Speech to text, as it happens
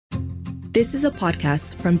This is a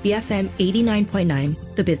podcast from BFM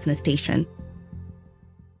 89.9, the business station.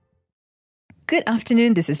 Good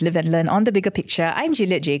afternoon, this is Live and Learn on The Bigger Picture. I'm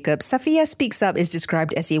Juliet Jacobs. Safiya Speaks Up is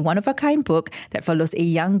described as a one-of-a-kind book that follows a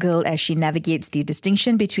young girl as she navigates the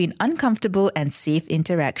distinction between uncomfortable and safe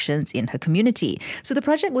interactions in her community. So the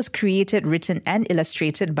project was created, written and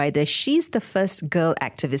illustrated by the She's the First Girl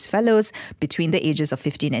Activist Fellows between the ages of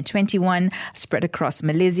 15 and 21, spread across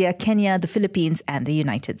Malaysia, Kenya, the Philippines and the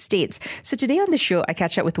United States. So today on the show, I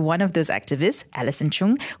catch up with one of those activists, Alison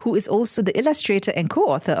Chung, who is also the illustrator and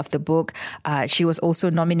co-author of the book. She was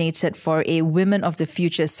also nominated for a Women of the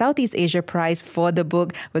Future Southeast Asia Prize for the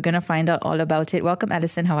book. We're going to find out all about it. Welcome,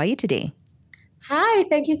 Alison. How are you today? Hi,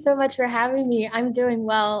 thank you so much for having me. I'm doing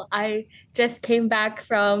well. I just came back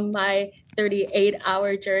from my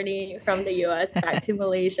 38-hour journey from the US back to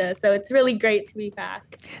Malaysia. So it's really great to be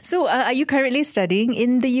back. So are you currently studying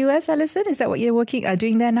in the US, Alison? Is that what you're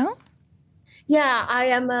doing there now? Yeah, I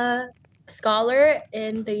am a scholar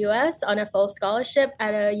in the US on a full scholarship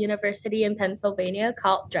at a university in Pennsylvania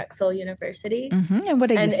called Drexel University. Mm-hmm. And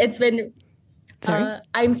what are and you? It's been,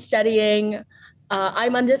 I'm studying,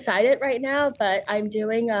 I'm undecided right now, but I'm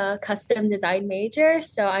doing a custom design major.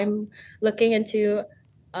 So I'm looking into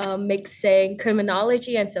mixing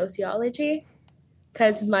criminology and sociology,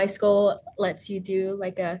 because my school lets you do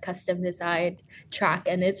like a custom design track,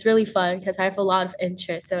 and it's really fun because I have a lot of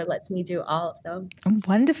interest, so it lets me do all of them. Oh,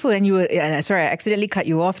 wonderful. And you were, sorry, I accidentally cut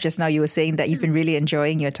you off just now. You were saying that you've been really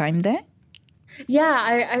enjoying your time there?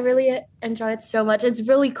 Yeah, I really enjoy it so much. It's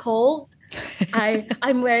really cold.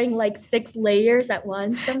 I'm wearing like 6 layers at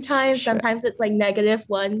once sometimes. Sure. Sometimes it's like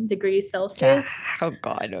 -1 degree Celsius. Oh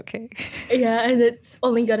God, okay. Yeah, and it's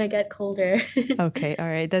only gonna get colder. Okay, all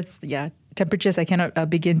right. Temperatures I cannot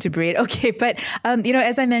begin to breathe. Okay, but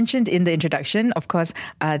as I mentioned in the introduction, of course,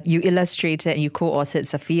 you illustrated and you co-authored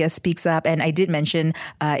Safiya Speaks Up, and I did mention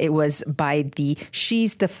it was by the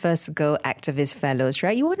She's the First Girl Activist Fellows,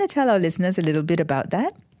 right? You want to tell our listeners a little bit about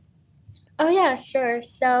that? Oh yeah, sure.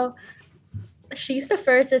 So She's the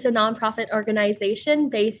First is a nonprofit organization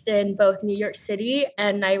based in both New York City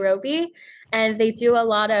and Nairobi, and they do a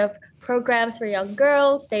lot of programs for young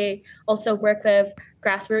girls. They also work with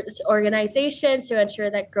grassroots organizations to ensure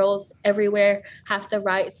that girls everywhere have the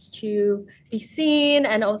rights to be seen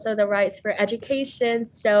and also the rights for education.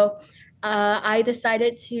 So I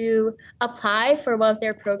decided to apply for one of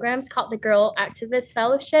their programs called the Girl Activist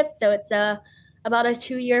Fellowship. So it's about a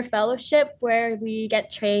 2-year fellowship where we get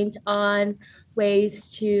trained on ways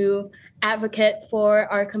to advocate for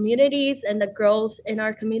our communities and the girls in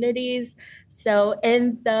our communities. So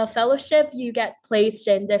in the fellowship, you get placed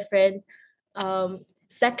in different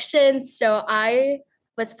sections. So I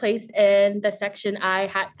was placed in the section I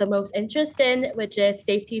had the most interest in, which is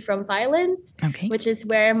safety from violence, which is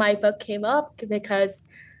where my book came up, because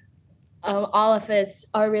all of us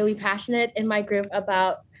are really passionate in my group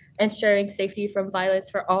about ensuring safety from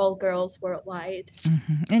violence for all girls worldwide.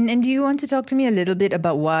 Mm-hmm. And do you want to talk to me a little bit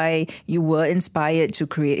about why you were inspired to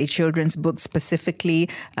create a children's book specifically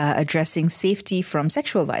addressing safety from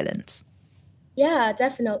sexual violence? Yeah,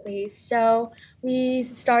 definitely. So we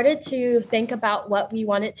started to think about what we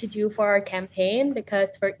wanted to do for our campaign,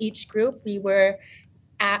 because for each group we were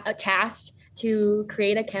tasked to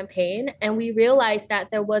create a campaign, and we realized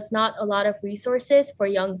that there was not a lot of resources for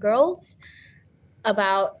young girls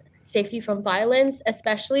about safety from violence,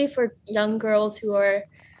 especially for young girls who are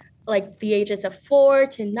like the ages of 4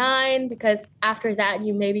 to 9, because after that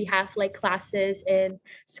you maybe have like classes in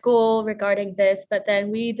school regarding this. But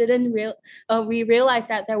then we we realized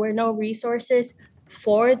that there were no resources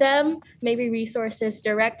for them, maybe resources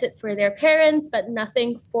directed for their parents, but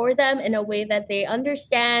nothing for them in a way that they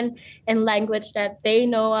understand, in language that they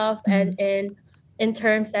know of, and in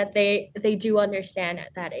terms that they do understand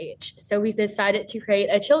at that age. So we decided to create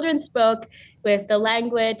a children's book with the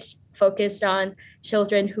language focused on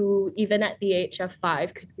children who, even at the age of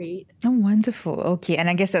 5, could read. Oh, wonderful. Okay. And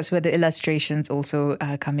I guess that's where the illustrations also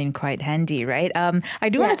come in quite handy, right? I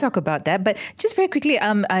do want to talk about that, but just very quickly,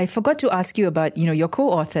 I forgot to ask you about, your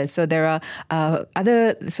co-authors. So there are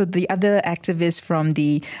the other activists from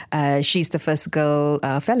the She's the First Girl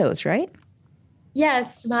Fellows, right?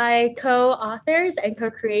 Yes, my co-authors and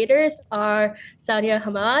co-creators are Sania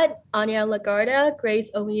Hamad, Anya Lagarda,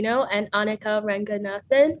 Grace Owino, and Annika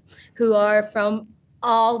Ranganathan, who are from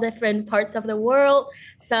all different parts of the world.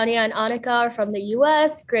 Sania and Annika are from the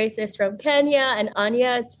US, Grace is from Kenya, and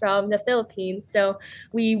Anya is from the Philippines. So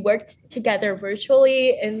we worked together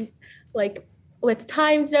virtually with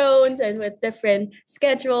time zones and with different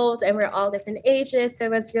schedules, and we're all different ages. So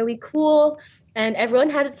it was really cool. And everyone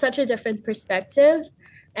had such a different perspective.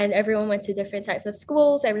 and everyone went to different types of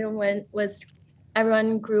schools.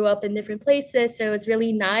 Everyone grew up in different places. So it was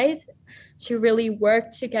really nice to really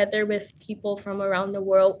work together with people from around the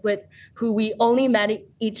world with who we only met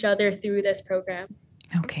each other through this program.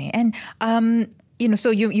 Okay. And,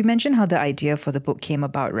 so you mentioned how the idea for the book came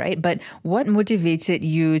about, right? But what motivated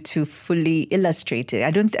you to fully illustrate it?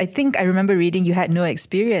 I think I remember reading you had no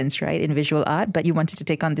experience, right, in visual art, but you wanted to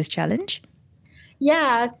take on this challenge?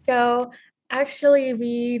 Yeah, so actually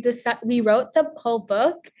we wrote the whole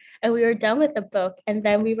book and we were done with the book, and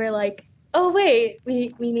then we were like, oh wait,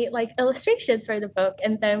 we need like illustrations for the book,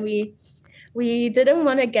 and then we didn't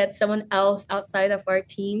want to get someone else outside of our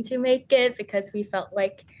team to make it because we felt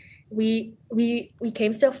like we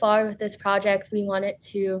came so far with this project. We wanted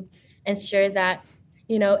to ensure that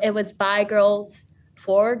it was by girls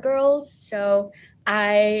for girls. So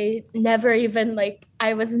I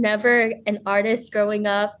was never an artist growing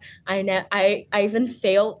up. I even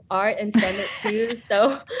failed art and STEM it too.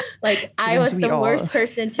 So I was the worst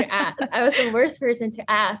person to ask. I was the worst person to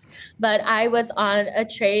ask. But I was on a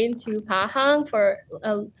train to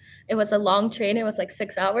Pahang it was a long train. It was like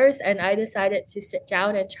 6 hours, and I decided to sit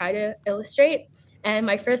down and try to illustrate. And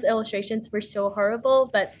my first illustrations were so horrible,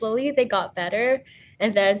 but slowly they got better.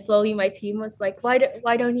 And then slowly my team was like, why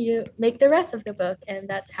don't you make the rest of the book? And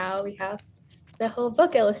that's how we have the whole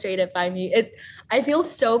book illustrated by me. I feel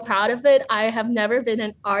so proud of it. I have never been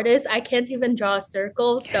an artist. I can't even draw a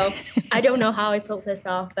circle. So I don't know how I pulled this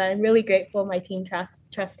off, but I'm really grateful my team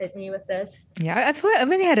trusted me with this. Yeah, I've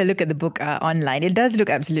only had a look at the book online. It does look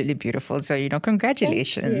absolutely beautiful. So,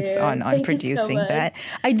 congratulations on producing that.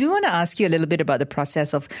 I do want to ask you a little bit about the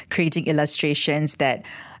process of creating illustrations that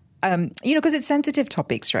because it's sensitive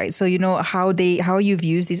topics, right? So, how you've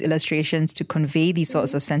used these illustrations to convey these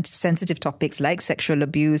sorts of sensitive topics like sexual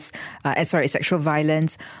abuse, sexual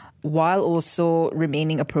violence, while also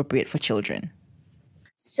remaining appropriate for children.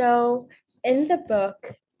 So in the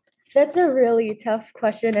book, that's a really tough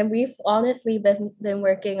question. And we've honestly been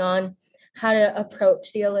working on how to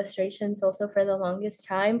approach the illustrations also for the longest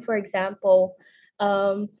time. For example,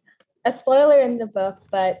 a spoiler in the book,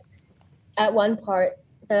 but at one part,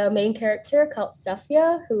 the main character called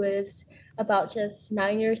Safiya, who is about just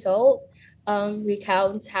 9 years old,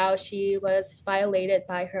 recounts how she was violated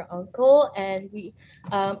by her uncle. And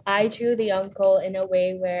I drew the uncle in a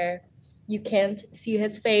way where you can't see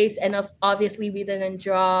his face. And obviously we didn't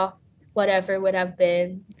draw whatever would have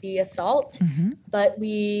been the assault, but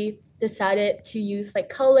we decided to use like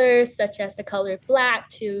colors such as the color black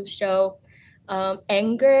to show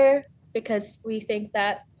anger, because we think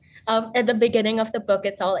that at the beginning of the book,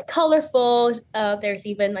 it's all like colorful. There's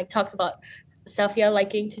even like talks about Safiya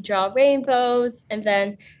liking to draw rainbows. And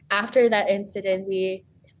then after that incident, we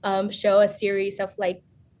show a series of like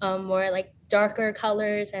more like darker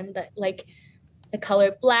colors and the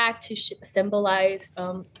color black to symbolize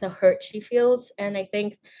the hurt she feels. And I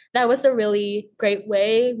think that was a really great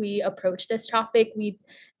way we approached this topic. We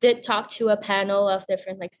did talk to a panel of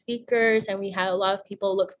different like speakers, and we had a lot of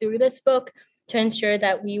people look through this book to ensure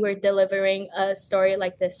that we were delivering a story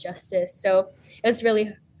like this justice. So it was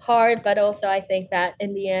really hard, but also I think that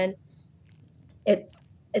in the end, it's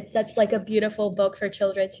such like a beautiful book for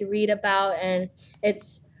children to read about, and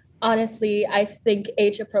it's honestly, I think,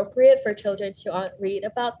 age appropriate for children to read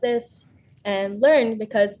about this and learn,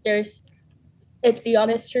 because it's the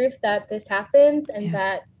honest truth that this happens, and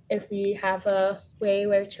that if we have a way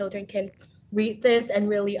where children can read this and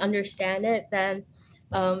really understand it, then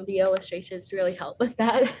the illustrations really help with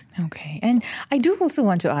that. Okay. And I do also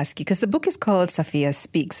want to ask you, because the book is called Safiya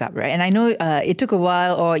Speaks Up, right? And I know it took a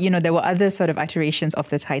while, or, there were other sort of iterations of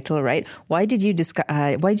the title, right? Why did you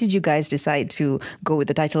guys decide to go with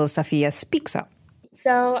the title Safiya Speaks Up?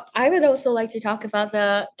 So I would also like to talk about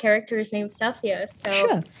the character's name, Safiya. So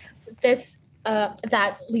sure. This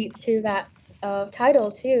that leads to that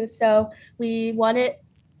title too. So we wanted,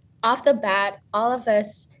 off the bat, all of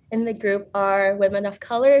us in the group are women of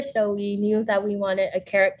color, so we knew that we wanted a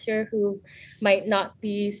character who might not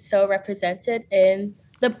be so represented in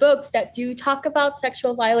the books that do talk about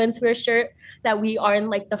sexual violence. We're sure that we aren't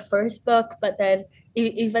like the first book, but then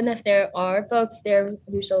even if there are books, they're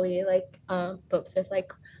usually like books with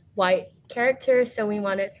like white characters, so we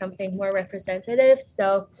wanted something more representative.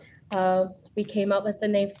 So we came up with the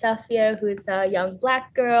name Safiya, who's a young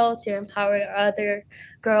Black girl, to empower other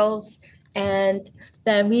girls. And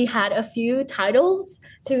then we had a few titles.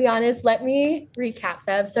 To be honest, let me recap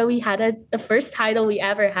them. So we had the first title we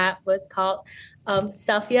ever had was called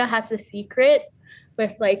Safiya Has a Secret,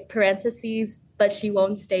 with like parentheses, but she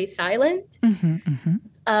won't stay silent.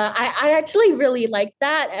 I actually really liked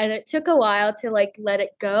that, and it took a while to like let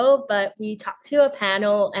it go, but we talked to a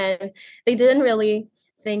panel and they didn't really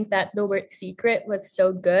think that the word secret was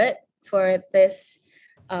so good for this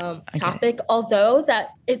topic, although that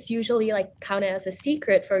it's usually like counted as a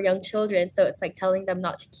secret for young children. So it's like telling them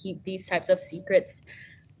not to keep these types of secrets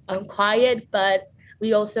quiet, but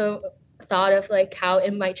we also thought of like how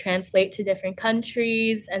it might translate to different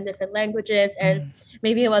countries and different languages, and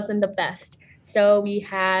maybe it wasn't the best. So we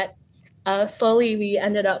had slowly we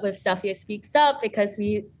ended up with Safiya Speaks Up because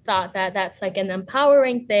we thought that that's like an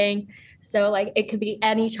empowering thing. So like it could be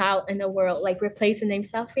any child in the world, like replace the name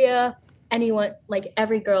Safiya, anyone, like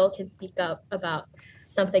every girl can speak up about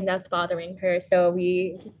something that's bothering her.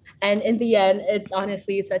 And in the end, it's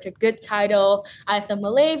honestly such a good title. I have the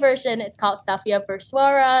Malay version. It's called Safiya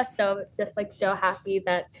Berswara. So just like so happy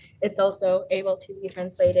that it's also able to be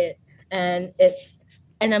translated, and it's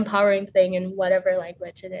an empowering thing in whatever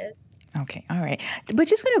language it is. Okay, all right. We're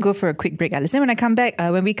just going to go for a quick break, Alison. When we come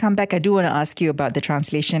back, I do want to ask you about the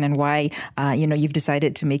translation and why, you've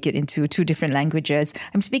decided to make it into 2 different languages.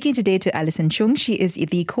 I'm speaking today to Alison Chung. She is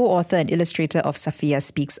the co-author and illustrator of Safiya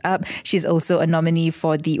Speaks Up. She's also a nominee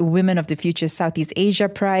for the Women of the Future Southeast Asia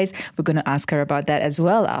Prize. We're going to ask her about that as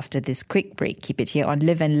well after this quick break. Keep it here on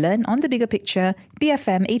Live and Learn on the Bigger Picture,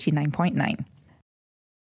 BFM 89.9.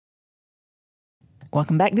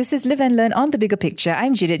 Welcome back. This is Live and Learn on the Bigger Picture.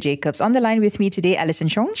 I'm Juliet Jacobs. On the line with me today, Alison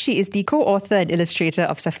Chong. She is the co-author and illustrator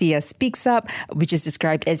of Safiya Speaks Up, which is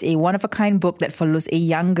described as a one-of-a-kind book that follows a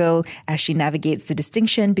young girl as she navigates the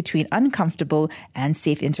distinction between uncomfortable and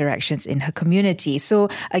safe interactions in her community. So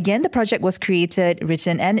again, the project was created,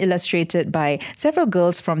 written and illustrated by several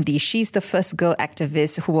girls from the She's the First Girl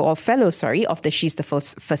activists, who were all fellows, of the She's the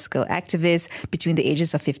First Girl activists between the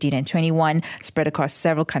ages of 15 and 21, spread across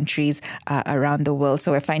several countries around the world.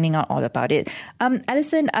 So we're finding out all about it.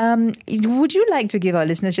 Alison, would you like to give our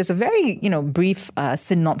listeners just a very, brief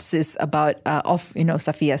synopsis about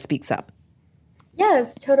Safiya Speaks Up?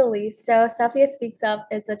 Yes, totally. So Safiya Speaks Up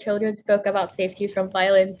is a children's book about safety from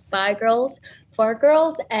violence by girls, for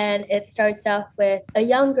girls, and it starts off with a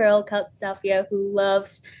young girl called Safiya who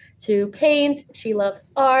loves to paint, she loves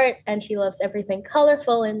art, and she loves everything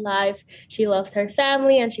colorful in life. She loves her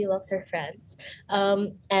family and she loves her friends.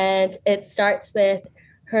 And it starts with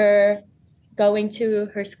her going to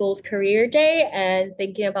her school's career day and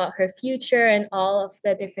thinking about her future and all of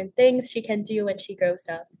the different things she can do when she grows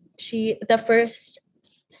up. The first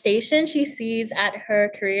station she sees at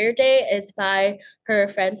her career day is by her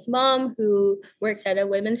friend's mom, who works at a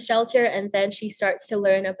women's shelter, and then she starts to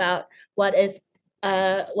learn about what is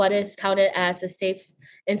counted as a safe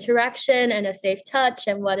interaction and a safe touch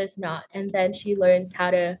and what is not. And then she learns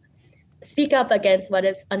how to speak up against what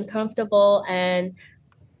is uncomfortable and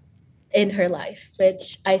in her life,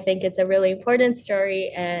 which I think it's a really important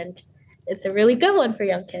story and it's a really good one for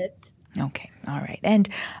young kids. Okay. All right. And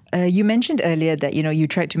you mentioned earlier that, you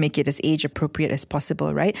tried to make it as age appropriate as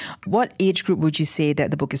possible, right? What age group would you say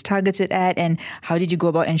that the book is targeted at? And how did you go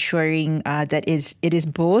about ensuring that it is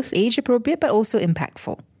both age appropriate, but also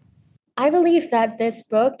impactful? I believe that this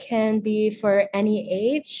book can be for any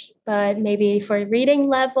age, but maybe for reading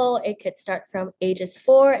level, it could start from ages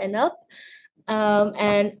 4 and up.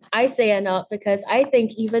 And I say and up because I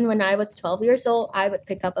think even when I was 12 years old, I would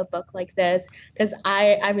pick up a book like this because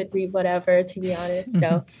I would read whatever, to be honest.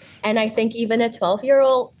 So, and I think even a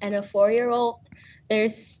 12-year-old and a 4-year-old,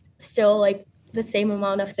 there's still like the same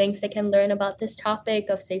amount of things they can learn about this topic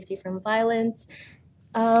of safety from violence.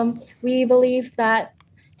 We believe that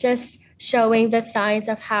just showing the signs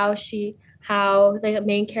of how the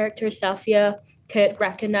main character, Safiya, could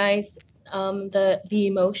recognize the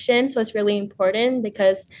emotions was really important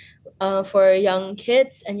because for young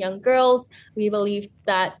kids and young girls, we believe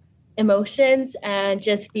that emotions and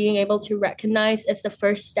just being able to recognize is the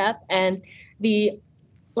first step. And the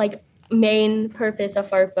main purpose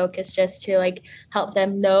of our book is just to help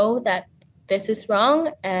them know that this is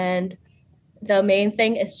wrong. And the main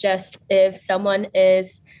thing is just if someone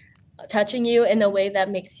is touching you in a way that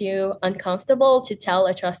makes you uncomfortable, to tell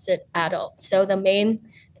a trusted adult. So the main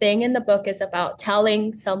thing in the book is about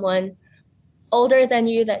telling someone older than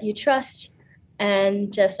you that you trust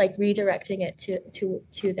and just redirecting it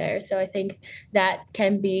to there. So I think that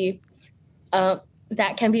can be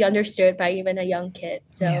understood by even a young kid.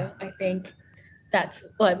 So yeah. I think that's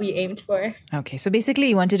what we aimed for. Okay, so basically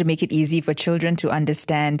you wanted to make it easy for children to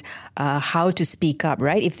understand how to speak up,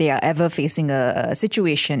 right? If they are ever facing a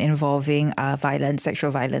situation involving violence, sexual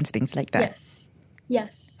violence, things like that. Yes.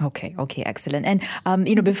 Yes. Okay, excellent.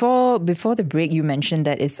 And before the break, you mentioned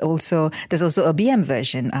that there's also a BM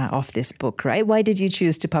version of this book, right? Why did you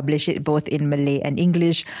choose to publish it both in Malay and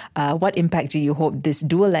English? What impact do you hope this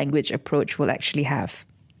dual language approach will actually have?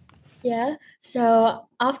 Yeah. So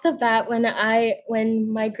off the bat,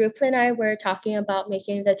 when my group and I were talking about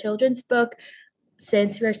making the children's book,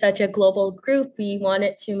 since we're such a global group, we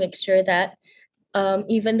wanted to make sure that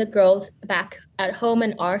even the girls back at home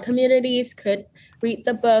in our communities could read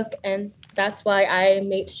the book. And that's why I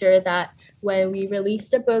made sure that when we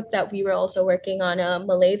released the book that we were also working on a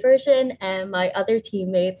Malay version, and my other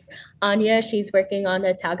teammates, Anya, she's working on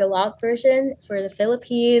a Tagalog version for the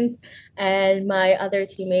Philippines, and my other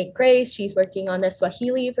teammate Grace, she's working on the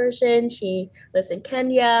Swahili version. She lives in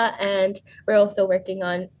Kenya, and we're also working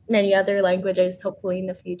on many other languages hopefully in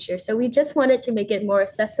the future. So we just wanted to make it more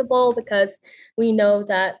accessible because we know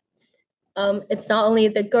that it's not only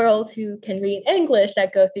the girls who can read English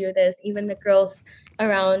that go through this, even the girls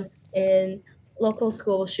around in local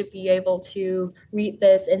schools should be able to read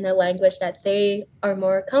this in a language that they are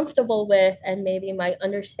more comfortable with and maybe might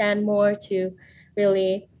understand more, to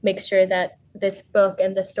really make sure that this book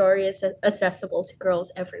and the story is accessible to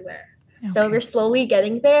girls everywhere. Okay. So we're slowly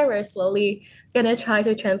getting there. We're slowly going to try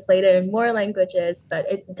to translate it in more languages, but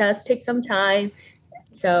it does take some time.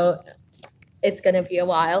 So it's going to be a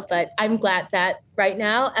while, but I'm glad that right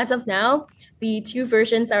now, as of now, the two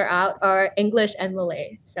versions are out, are English and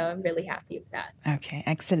Malay. So I'm really happy with that. Okay,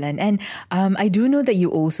 excellent. And I do know that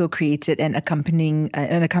you also created an accompanying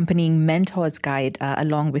mentor's guide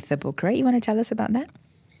along with the book, right? You want to tell us about that?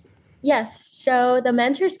 Yes. So the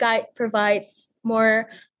mentor's guide provides more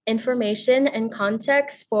information and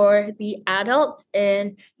context for the adults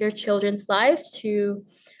in their children's lives to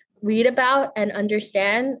read about and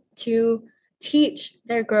understand, to teach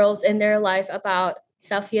their girls in their life about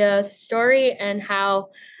Safiya's story and how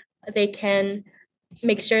they can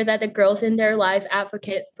make sure that the girls in their life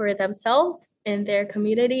advocate for themselves in their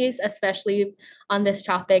communities, especially on this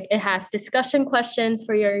topic. It has discussion questions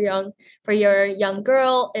for your young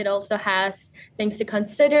girl. It also has things to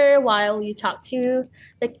consider while you talk to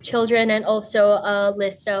the children, and also a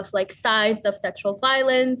list of like signs of sexual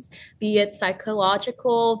violence, be it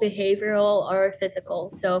psychological, behavioral, or physical.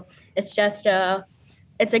 So it's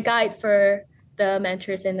a guide for the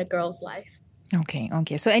mentors in the girl's life.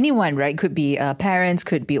 Okay. So anyone, right? Could be parents,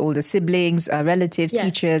 could be older siblings, relatives, yes,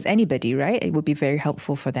 teachers, anybody, right? It would be very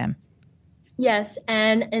helpful for them. Yes,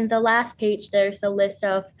 and in the last page, there's a list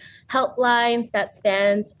of helplines that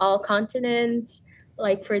spans all continents,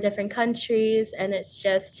 like for different countries, and it's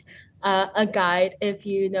just a guide if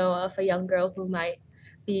you know of a young girl who might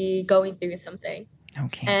be going through something.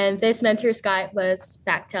 Okay. And this mentor's guide was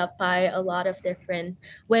backed up by a lot of different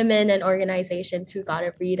women and organizations who got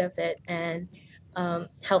a read of it and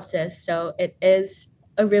helped us. So it is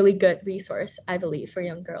a really good resource, I believe, for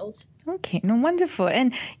young girls. Okay, no, wonderful.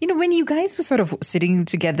 And, when you guys were sort of sitting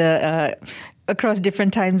together across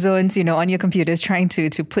different time zones, on your computers trying to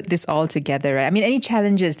put this all together, right? I mean, any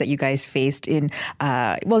challenges that you guys faced in,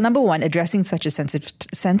 number one, addressing such a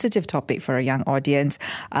sensitive topic for a young audience,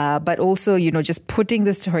 but also, just putting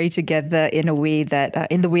the story together in a way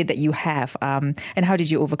that, in the way that you have, and how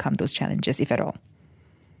did you overcome those challenges, if at all?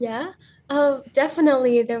 Yeah.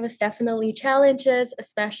 Definitely. There was definitely challenges,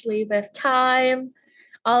 especially with time.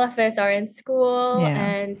 All of us are in school,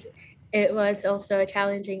 and it was also a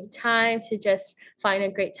challenging time to just find a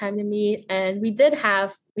great time to meet. And we did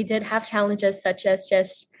have challenges such as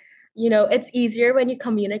just, it's easier when you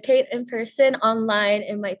communicate in person. Online,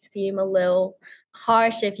 it might seem a little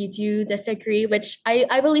harsh if you do disagree, which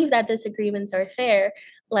I believe that disagreements are fair.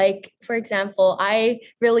 Like, for example, I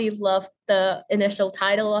really loved the initial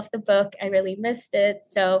title of the book. I really missed it.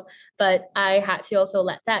 But I had to also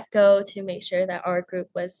let that go to make sure that our group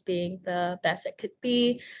was being the best it could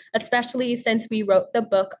be, especially since we wrote the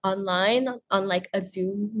book online on like a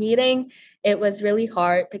Zoom meeting. It was really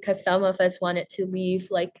hard because some of us wanted to leave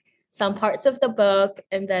like some parts of the book,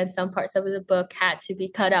 and then some parts of the book had to be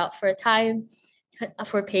cut out for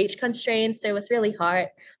page constraints. So it was really hard.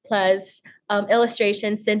 Plus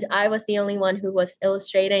illustration, since I was the only one who was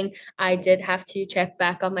illustrating, I did have to check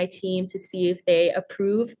back on my team to see if they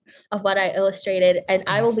approved of what I illustrated. And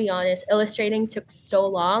I will be honest, illustrating took so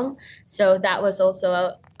long. So that was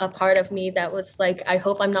also a part of me that was like, I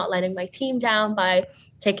hope I'm not letting my team down by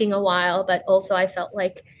taking a while. But also I felt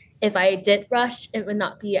like if I did rush, it would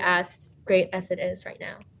not be as great as it is right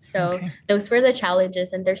now. So those were the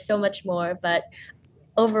challenges, and there's so much more. But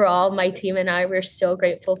overall, my team and I were so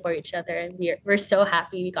grateful for each other, and we're so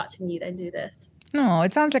happy we got to meet and do this. No,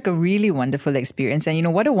 it sounds like a really wonderful experience.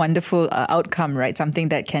 And, what a wonderful outcome, right? Something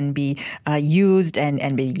that can be used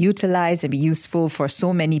and be utilized and be useful for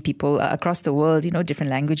so many people across the world, different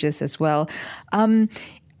languages as well.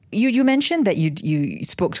 You mentioned that you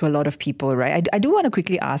spoke to a lot of people, right? I do want to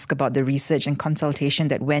quickly ask about the research and consultation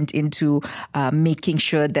that went into making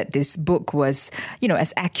sure that this book was,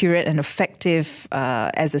 as accurate and effective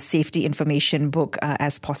as a safety information book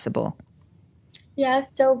as possible. Yeah,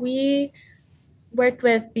 so we worked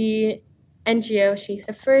with the NGO She's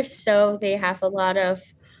the First, so they have a lot of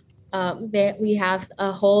we have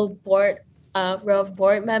a whole row of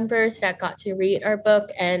board members that got to read our book.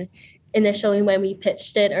 And initially, when we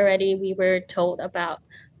pitched it already, we were told about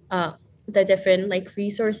the different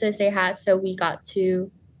resources they had, so we got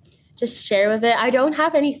to just share with it. I don't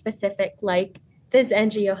have any specific this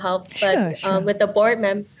NGO helped, but Sure. With the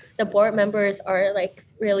board members are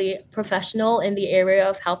really professional in the area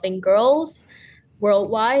of helping girls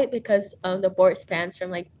worldwide, because the board spans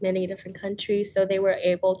from many different countries, so they were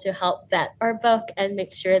able to help vet our book and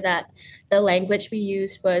make sure that the language we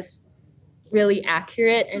used was really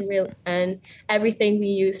accurate and everything we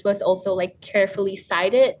used was also carefully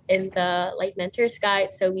cited in the mentor's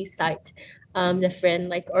guide. So we cite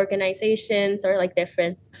different organizations or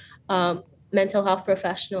different mental health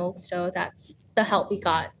professionals. So that's the help we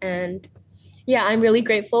got. And yeah, I'm really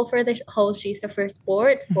grateful for the whole She's the First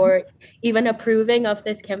board for even approving of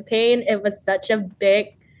this campaign. It was such a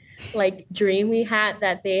big dream we had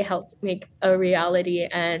that they helped make a reality.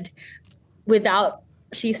 And without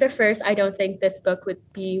She's the First, I don't think this book would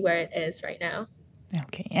be where it is right now.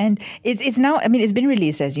 Okay. And it's now, it's been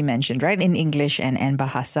released, as you mentioned, right, in English and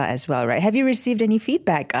Bahasa as well, right? Have you received any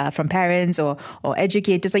feedback from parents or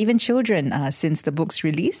educators or even children since the book's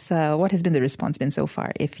release? What has been the response been so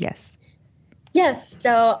far, if yes? Yes.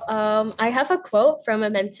 So I have a quote from a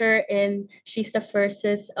mentor in She's the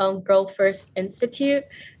First's Girl First Institute.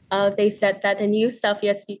 They said that the new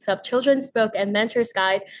Safiya Speaks Up children's book and mentor's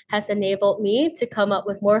guide has enabled me to come up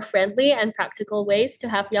with more friendly and practical ways to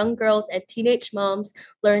have young girls and teenage moms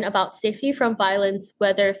learn about safety from violence,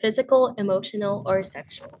 whether physical, emotional, or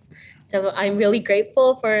sexual. So I'm really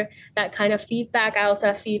grateful for that kind of feedback. I also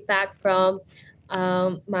have feedback from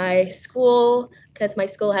my school, because my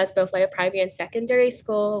school has both a primary and secondary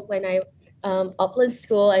school. When I Upland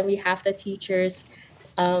School, and we have the teachers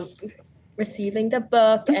receiving the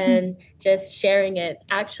book and just sharing it.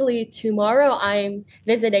 Actually, tomorrow I'm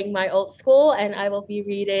visiting my old school, and I will be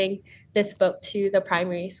reading this book to the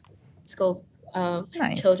primary school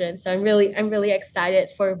Nice. children. So I'm really excited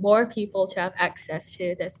for more people to have access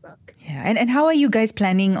to this book. Yeah, and how are you guys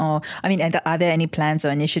planning, are there any plans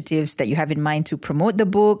or initiatives that you have in mind to promote the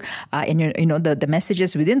book and the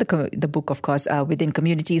messages within the book, of course, within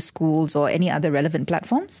communities, schools, or any other relevant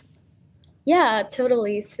platforms? Yeah,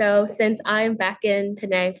 totally. So since I'm back in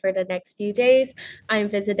Penang for the next few days, I'm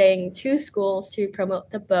visiting 2 schools to promote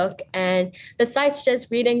the book. And besides just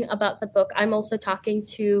reading about the book, I'm also talking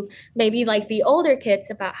to maybe the older kids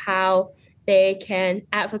about how they can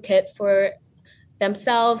advocate for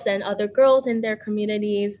themselves and other girls in their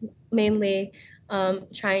communities, mainly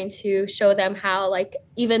trying to show them how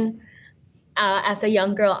even as a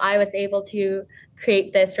young girl, I was able to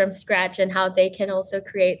create this from scratch, and how they can also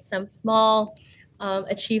create some small,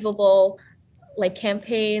 achievable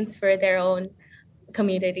campaigns for their own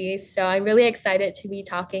communities. So I'm really excited to be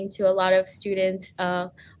talking to a lot of students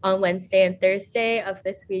on Wednesday and Thursday of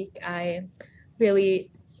this week. I'm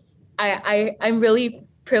really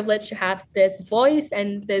privileged to have this voice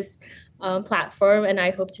and this platform, and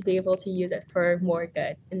I hope to be able to use it for more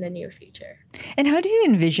good in the near future. And how do you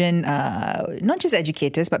envision not just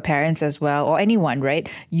educators but parents as well, or anyone, right,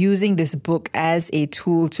 using this book as a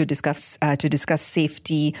tool to discuss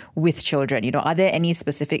safety with children? Are there any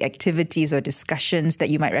specific activities or discussions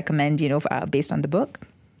that you might recommend, based on the book?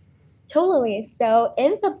 Totally. So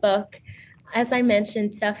in the book, as I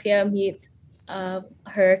mentioned, Safiya meets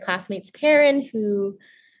her classmate's parent who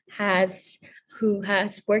has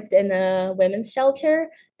worked in a women's shelter,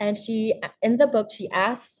 and in the book she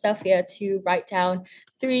asks Safiya to write down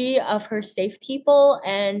 3 of her safe people,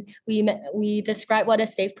 and we describe what a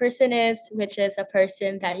safe person is, which is a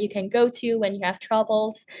person that you can go to when you have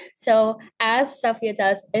troubles. So as Safiya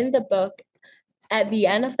does in the book, at the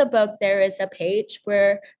end of the book, there is a page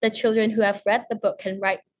where the children who have read the book can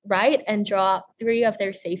write and draw up 3 of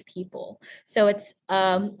their safe people. So it's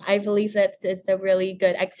I believe that it's a really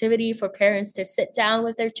good activity for parents to sit down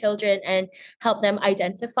with their children and help them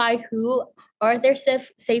identify who are their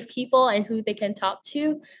safe people and who they can talk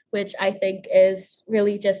to, which I think is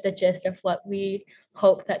really just the gist of what we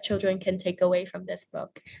hope that children can take away from this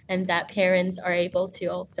book, and that parents are able to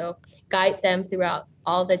also guide them throughout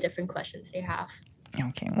all the different questions they have.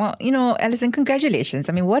 Okay. Well, Alison, congratulations.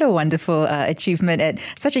 I mean, what a wonderful achievement at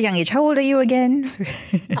such a young age. How old are you again?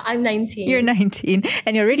 I'm 19. You're 19.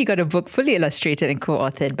 And you already got a book fully illustrated and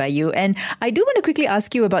co-authored by you. And I do want to quickly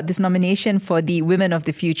ask you about this nomination for the Women of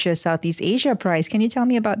the Future Southeast Asia Prize. Can you tell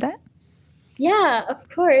me about that? Yeah, of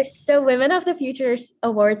course. So Women of the Future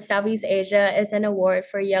Award Southeast Asia is an award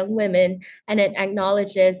for young women, and it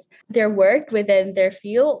acknowledges their work within their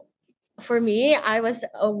field. For me, I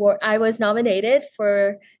was nominated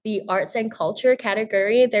for the arts and culture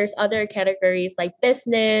category. There's other categories like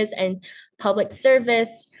business and public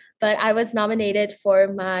service, but I was nominated for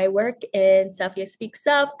my work in Safiya Speaks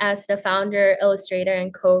Up as the founder, illustrator,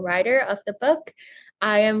 and co-writer of the book.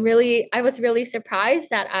 I was really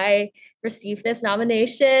surprised that I received this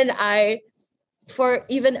nomination. For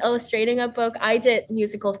even illustrating a book, I did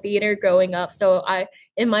musical theater growing up. So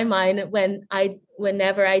in my mind,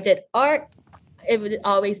 whenever I did art, it would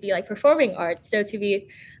always be like performing arts. So to be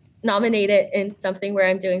nominated in something where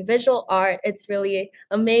I'm doing visual art, it's really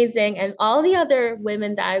amazing. And all the other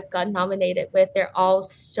women that I've got nominated with, they're all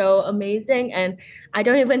so amazing. And I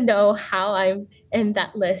don't even know how I'm in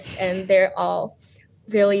that list. And they're all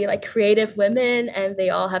really like creative women, and they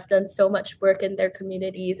all have done so much work in their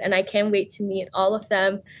communities, and I can't wait to meet all of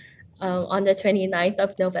them on the 29th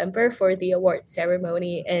of November for the award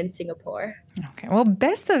ceremony in Singapore. Okay, well,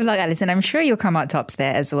 best of luck, Alison. I'm sure you'll come out tops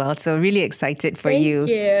there as well, so really excited for you.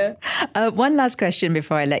 Thank you. One last question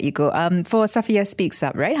before I let you go. For Safiya Speaks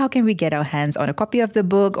Up, right? How can we get our hands on a copy of the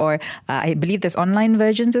book, or I believe there's online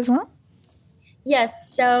versions as well?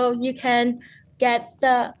 Yes, so you can get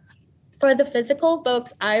for the physical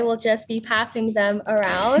books, I will just be passing them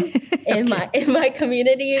around in my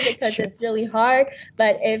community because It's really hard.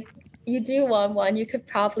 But if you do want one, you could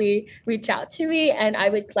probably reach out to me, and I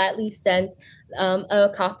would gladly send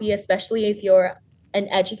a copy, especially if you're an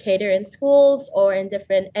educator in schools or in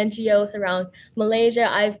different NGOs around Malaysia.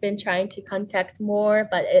 I've been trying to contact more,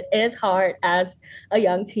 but it is hard as a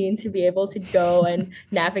young teen to be able to go and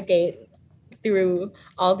navigate through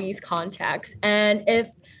all these contacts. And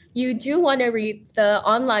if you do want to read the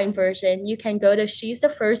online version, you can go to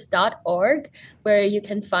she'sthefirst.org, where you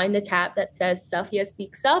can find the tab that says Safiya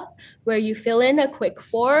Speaks Up, where you fill in a quick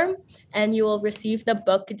form and you will receive the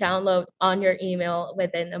book download on your email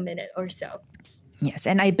within a minute or so. Yes,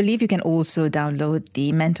 and I believe you can also download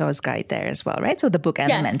the Mentor's Guide there as well, right? So the book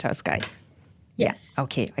and the Mentor's Guide. Yes. Yeah.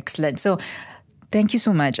 Okay, excellent. So thank you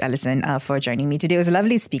so much, Alison, for joining me today. It was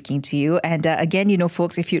lovely speaking to you. And again,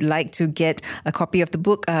 folks, if you'd like to get a copy of the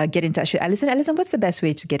book, get in touch with Alison. Alison, what's the best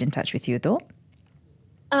way to get in touch with you, though?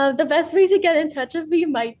 The best way to get in touch with me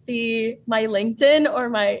might be my LinkedIn or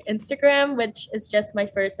my Instagram, which is just my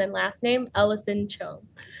first and last name, Allison Chong.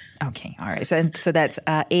 Okay, all right. So that's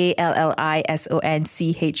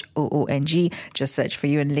ALLISONCHOONG. Just search for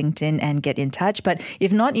you in LinkedIn and get in touch. But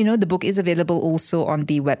if not, the book is available also on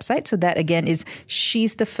the website. So that again is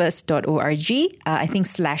she'sthefirst.org. I think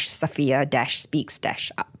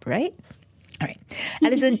 /Safiya-Speaks-Up, right? All right.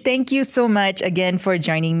 Alison, thank you so much again for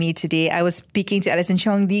joining me today. I was speaking to Alison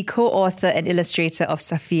Chong, the co-author and illustrator of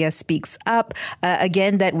Safiya Speaks Up.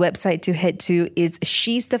 Again, that website to head to is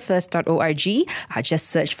she'sthefirst.org.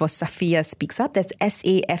 Just search for Safiya Speaks Up. That's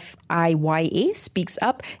SAFIYA Speaks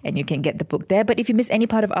Up, and you can get the book there. But if you miss any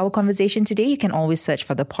part of our conversation today, you can always search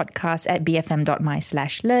for the podcast at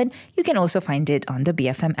bfm.my/learn. You can also find it on the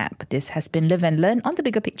BFM app. This has been Live and Learn on The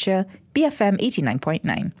Bigger Picture, BFM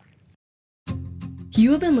 89.9.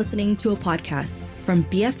 You have been listening to a podcast from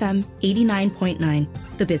BFM 89.9,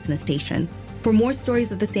 the business station. For more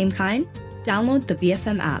stories of the same kind, download the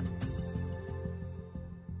BFM app.